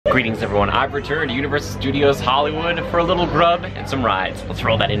Greetings everyone, I've returned to Universal Studios Hollywood for a little grub and some rides. Let's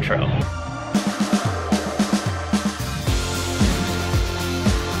roll that intro.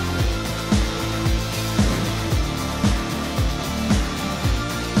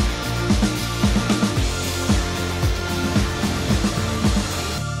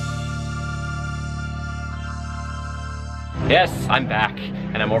 Yes, I'm back,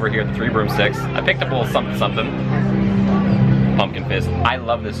 and I'm over here at the 3 Broomsticks. I picked up a little something. Pumpkin Fizz. I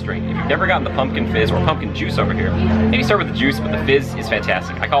love this drink. If you've never gotten the pumpkin fizz or pumpkin juice over here, maybe start with the juice, but the fizz is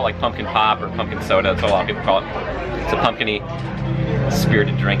fantastic. I call it like pumpkin pop or pumpkin soda. That's what a lot of people call it. It's a pumpkin-y,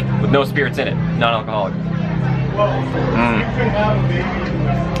 spirited drink with no spirits in it, non-alcoholic.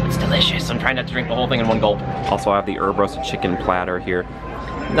 It's delicious. I'm trying not to drink the whole thing in one gulp. Also, I have the herb roasted chicken platter here.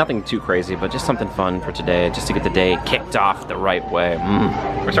 Nothing too crazy, but just something fun for today, just to get the day kicked off the right way.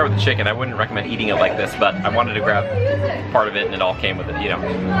 We'll start with the chicken. I wouldn't recommend eating it like this, but I wanted to grab part of it and it all came with it, you know.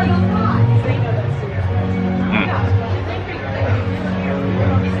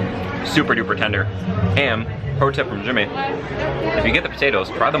 Super duper tender. Ham, pro tip from Jimmy, if you get the potatoes,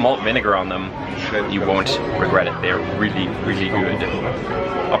 try the malt vinegar on them. You won't regret it. They're really, really good.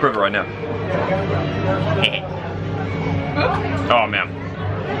 I'll prove it right now. Oh man.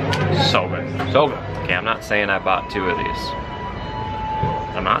 So good, so good. Okay, I'm not saying I bought 2 of these.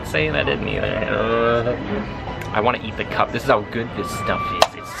 I'm not saying I didn't either. I want to eat the cup. This is how good this stuff is.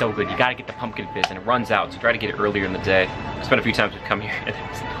 It's so good. You gotta get the pumpkin fizz, and it runs out, so try to get it earlier in the day. It's been a few times we've come here, and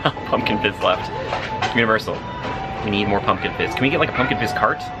there's no pumpkin fizz left. Universal, we need more pumpkin fizz. Can we get like a pumpkin fizz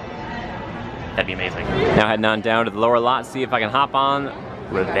cart? That'd be amazing. Now heading on down to the lower lot, see if I can hop on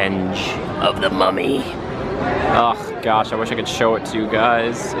Revenge of the Mummy. Oh gosh, I wish I could show it to you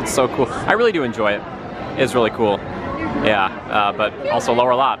guys. It's so cool. I really do enjoy it. It's really cool. Yeah, but also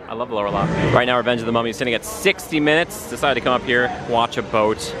lower lot. I love the lower lot. Right now, Revenge of the Mummy is sitting at 60 minutes. Decided to come up here, watch a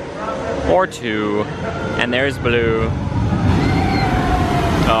boat or 2, and there's Blue.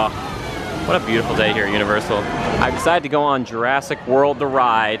 Oh, what a beautiful day here at Universal. I decided to go on Jurassic World the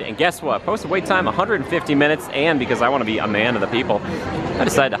ride, and guess what? Posted wait time 150 minutes, and because I want to be a man of the people, I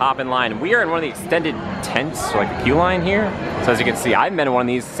decided to hop in line. We are in one of the extended tents, like the queue line here. So as you can see, I've been in one of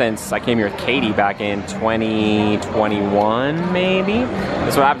these since I came here with Katie back in 2021, maybe?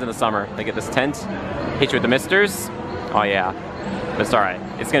 That's what happens in the summer. They get this tent, hit you with the misters. Oh yeah, but it's all right.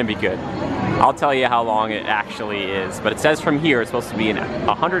 It's gonna be good. I'll tell you how long it actually is, but it says from here it's supposed to be in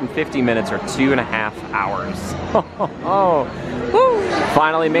 150 minutes or 2.5 hours. Oh, woo!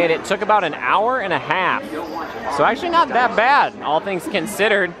 Finally made it. Took about 1.5 hours. So actually not that bad, all things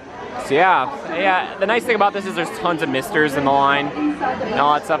considered. So yeah, the nice thing about this is there's tons of misters in the line and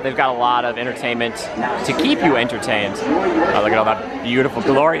all that stuff. They've got a lot of entertainment to keep you entertained. Oh, look at all that beautiful,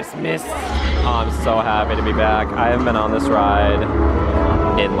 glorious mist. Oh, I'm so happy to be back. I haven't been on this ride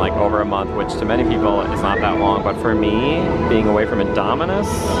in like over a month, which to many people is not that long, but for me, being away from Indominus,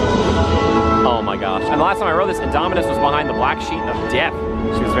 oh my gosh. And the last time I rode this, Indominus was behind the black sheet of death.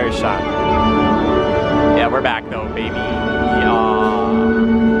 She was very shy. Yeah, we're back though, baby.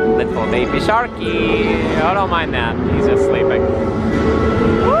 Little baby sharky. Oh, don't mind that. He's just sleeping.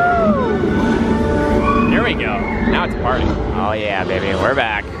 Woo! Here we go. Now it's a party. Oh yeah, baby, we're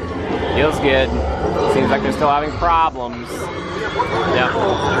back. Feels good. Seems like they're still having problems. Yeah.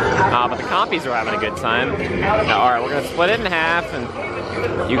 But the compies are having a good time. Now, all right, we're gonna split it in half, and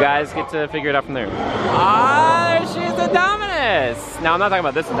you guys get to figure it out from there. Ah, she's Indominus. Now, I'm not talking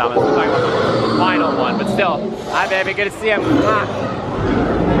about this Indominus. I'm talking about the final one, but still. Hi, baby. Good to see you.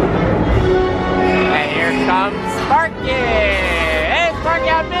 And here comes Sparky. Hey, Sparky,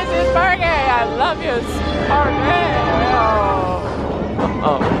 I miss you, Sparky. I love you, Sparky.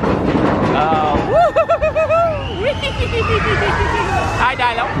 Oh. Hi,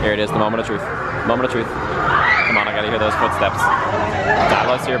 Dilo. Here it is, the moment of truth. Moment of truth. Come on, I gotta hear those footsteps.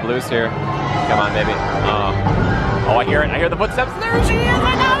 Dilo's here, Blue's here. Come on, baby. Oh, I hear it. I hear the footsteps. There she is,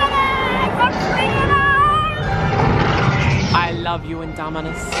 Indominus! I love you,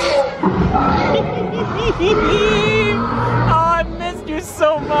 Indominus. Oh, I missed you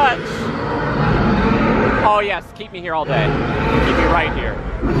so much. Oh, yes, keep me here all day. Keep me right here.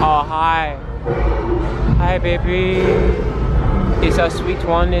 Oh, hi. Hi, baby. Is our sweet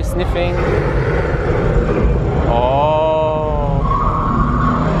one is sniffing? Oh.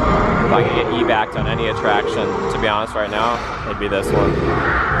 If I could get evac on any attraction, to be honest right now, it'd be this one.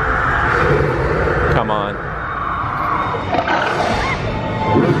 Come on.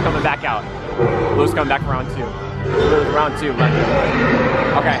 Blue's coming back out. Blue's coming back for round 2. Blue's round 2.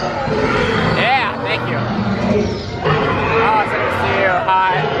 Okay. Yeah, thank you. Oh, it's good to see you.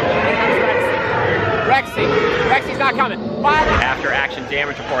 Hi. Here comes Rexy. Rexy's not coming. After action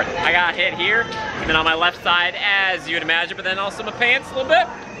damage report. I got hit here, and then on my left side, as you would imagine, but then also my pants a little bit.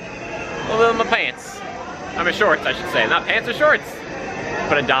 A little bit of my pants. I mean shorts, I should say. Not pants or shorts.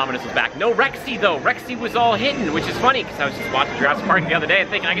 But Indominus was back. No Rexy though. Rexy was all hidden, which is funny because I was just watching Jurassic Park the other day and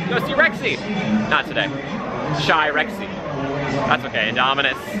thinking I get to go see Rexy. Not today. Shy Rexy. That's okay.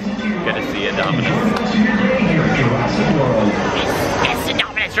 Indominus. Good to see Indominus. Yes,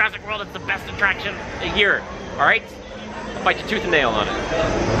 Indominus. Jurassic World is the best attraction here. All right. I'll fight you tooth and nail on it.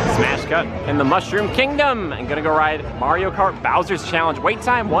 Smash cut in the Mushroom Kingdom. I'm gonna go ride Mario Kart Bowser's Challenge. Wait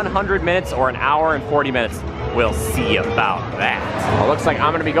time 100 minutes or an hour and 40 minutes. We'll see about that. Well, looks like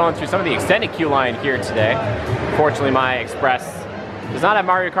I'm gonna be going through some of the extended queue line here today. Fortunately, my Express does not have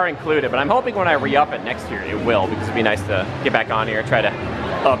Mario Kart included, but I'm hoping when I re-up it next year, it will, because it'd be nice to get back on here, try to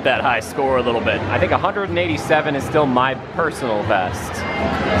up that high score a little bit. I think 187 is still my personal best.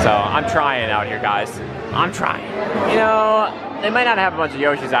 So I'm trying out here, guys. I'm trying. You know, they might not have a bunch of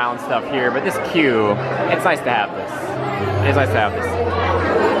Yoshi's Island stuff here, but this queue, it's nice to have this. It's nice to have this.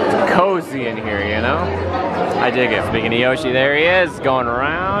 It's cozy in here, you know? I dig it. Speaking of Yoshi, there he is, going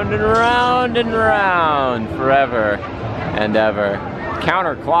round and round and round forever and ever.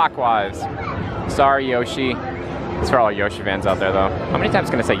 Counterclockwise. Sorry, Yoshi. It's for all Yoshi fans out there, though. How many times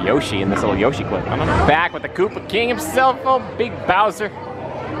can I say Yoshi in this little Yoshi clip? I don't know. Back with the Koopa King himself, oh, big Bowser.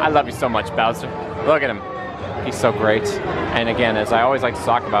 I love you so much, Bowser. Look at him. He's so great. And again, as I always like to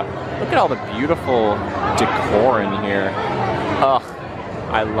talk about, look at all the beautiful decor in here. Ugh.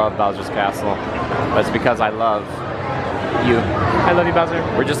 I love Bowser's Castle, but it's because I love you. I love you, Bowser.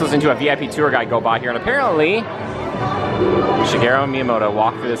 We're just listening to a VIP tour guide go by here, and apparently Shigeru Miyamoto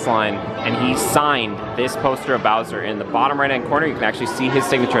walked through this line, and he signed this poster of Bowser. In the bottom right-hand corner, you can actually see his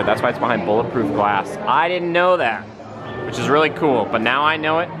signature. That's why it's behind bulletproof glass. I didn't know that, which is really cool, but now I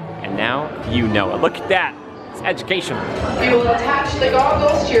know it, and now you know it. Look at that. It's educational. You will attach the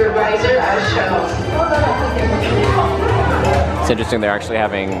goggles to your visor as shown. It's interesting they're actually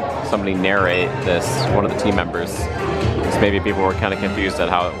having somebody narrate this, one of the team members. So maybe people were kind of confused at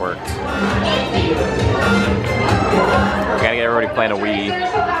how it worked. We gotta get everybody playing a Wii.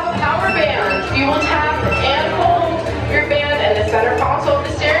 Visors will have a power band. You will tap and hold your band in the center console of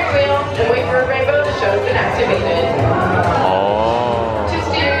the steering wheel and wait for a rainbow to show it's been activated. Oh. To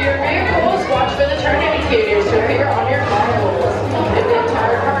steer your vehicles, watch for the turn indicators to appear on your goggles. If the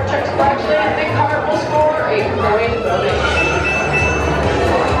entire car checks correctly, the car will score a coin bonus.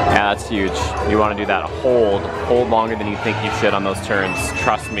 Yeah, that's huge. You want to do that. Hold longer than you think you should on those turns.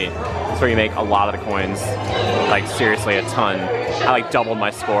 Trust me. That's where you make a lot of the coins. Like seriously, a ton. I like doubled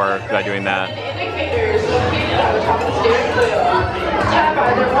my score by doing that. Indicators located on the top of the steering wheel. Tap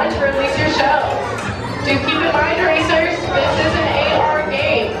either one to release your shells. Do keep in mind, racers, this is an AR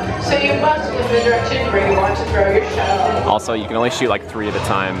game, so you must look in the direction where you want to throw your shell. Also, you can only shoot like 3 at a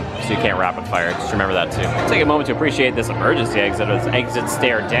time, so you can't rapid fire. Just remember that too. Take a moment to appreciate this emergency exit. It's exit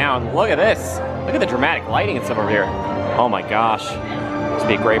stair down. Look at this. Look at the dramatic lighting and stuff over here. Oh my gosh. This would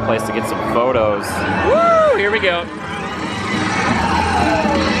be a great place to get some photos. Woo! Here we go.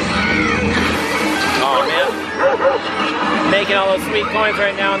 Oh man. Making all those sweet coins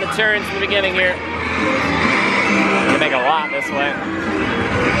right now in the turns in the beginning here. You can make a lot this way.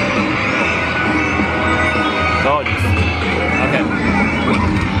 Oh, geez. Okay.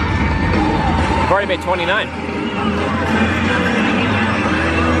 I've already made 29.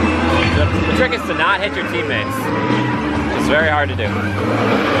 The trick is to not hit your teammates. It's very hard to do.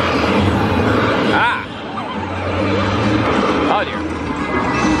 Ah! Oh dear.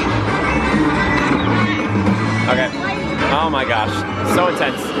 Okay. Oh my gosh. So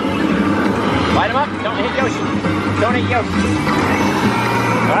intense. Light him up. Don't hit Yoshi. Don't hit Yoshi.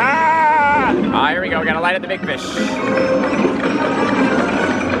 Ah! Ah, here we go. We gotta light up the big fish.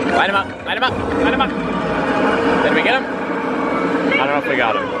 Light him up. Light him up. Light him up. Did we get him? I don't know if we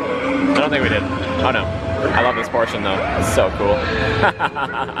got him. I don't think we did. Oh no. I love this portion though. It's so cool.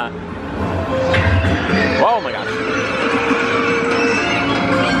 Whoa, my gosh.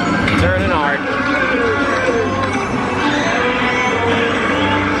 Turning hard.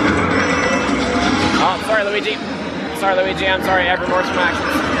 Oh, sorry, Luigi. Sorry, Luigi. I'm sorry. I have remorse for my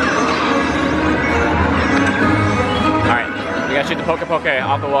actions. All right, we gotta shoot the Poke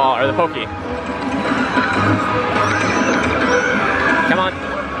off the wall, or the Pokey. Come on.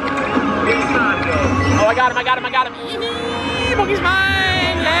 Oh, I got him! I got him! I got him! Pokey's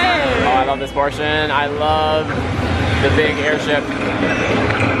mine! Yay! Oh, I love this portion. I love the big airship.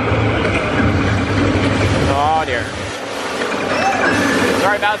 Oh dear.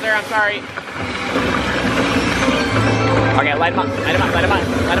 Sorry, Bowser. I'm sorry. Okay, light him up, light him up, light him up,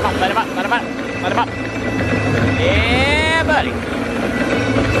 light him up, light him up, light him up, light him up. Yeah, buddy.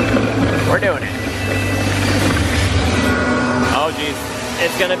 We're doing it. Oh, geez.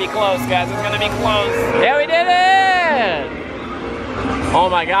 It's gonna be close, guys. It's gonna be close. Yeah, we did it! Oh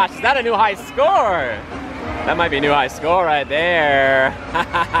my gosh, is that a new high score? That might be a new high score right there.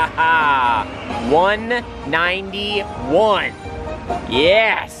 191.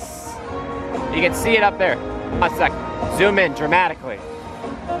 Yes! You can see it up there. A sec. Zoom in dramatically.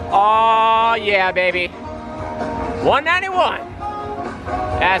 Oh, yeah, baby. 191.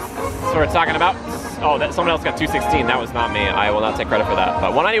 That's what we're talking about. Oh, someone else got 216. That was not me. I will not take credit for that.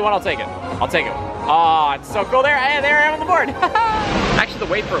 But 191, I'll take it. I'll take it. Oh, it's so cool. There I am on the board. Actually,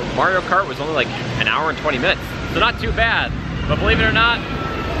 the wait for Mario Kart was only like an hour and 20 minutes. So not too bad. But believe it or not,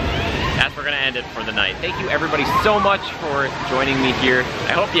 that's where we're gonna end it for the night. Thank you everybody so much for joining me here.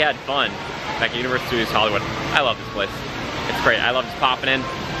 I hope you had fun back at Universal Studios Hollywood. I love this place. It's great. I love just popping in,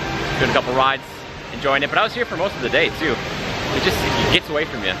 doing a couple rides, enjoying it. But I was here for most of the day too. It gets away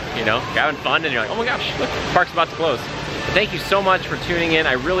from you, you know? You're having fun and you're like, oh my gosh, look, the park's about to close. But thank you so much for tuning in.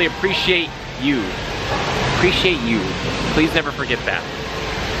 I really appreciate you. Appreciate you. Please never forget that.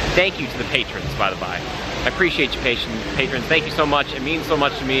 Thank you to the patrons, by the by. I appreciate you, patrons. Thank you so much. It means so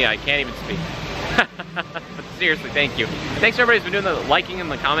much to me. I can't even speak. But seriously, thank you. Thanks to everybody who's been doing the liking and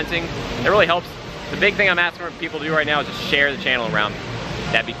the commenting. It really helps. The big thing I'm asking for people to do right now is just share the channel around.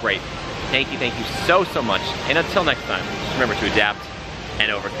 That'd be great. Thank you so much. And until next time, just remember to adapt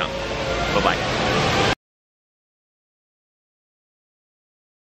and overcome. Bye-bye.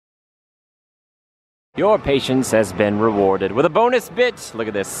 Your patience has been rewarded with a bonus bit. Look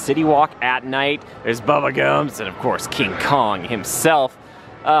at this, City Walk at night. There's Bubba Gums and of course King Kong himself.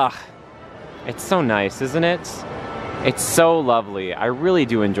 It's so nice, isn't it? It's so lovely. I really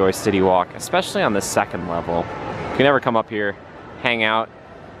do enjoy City Walk, especially on the second level. You can ever come up here, hang out,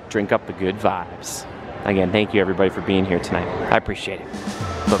 drink up the good vibes. Again, thank you everybody for being here tonight. I appreciate it.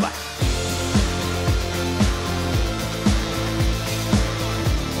 Bye-bye.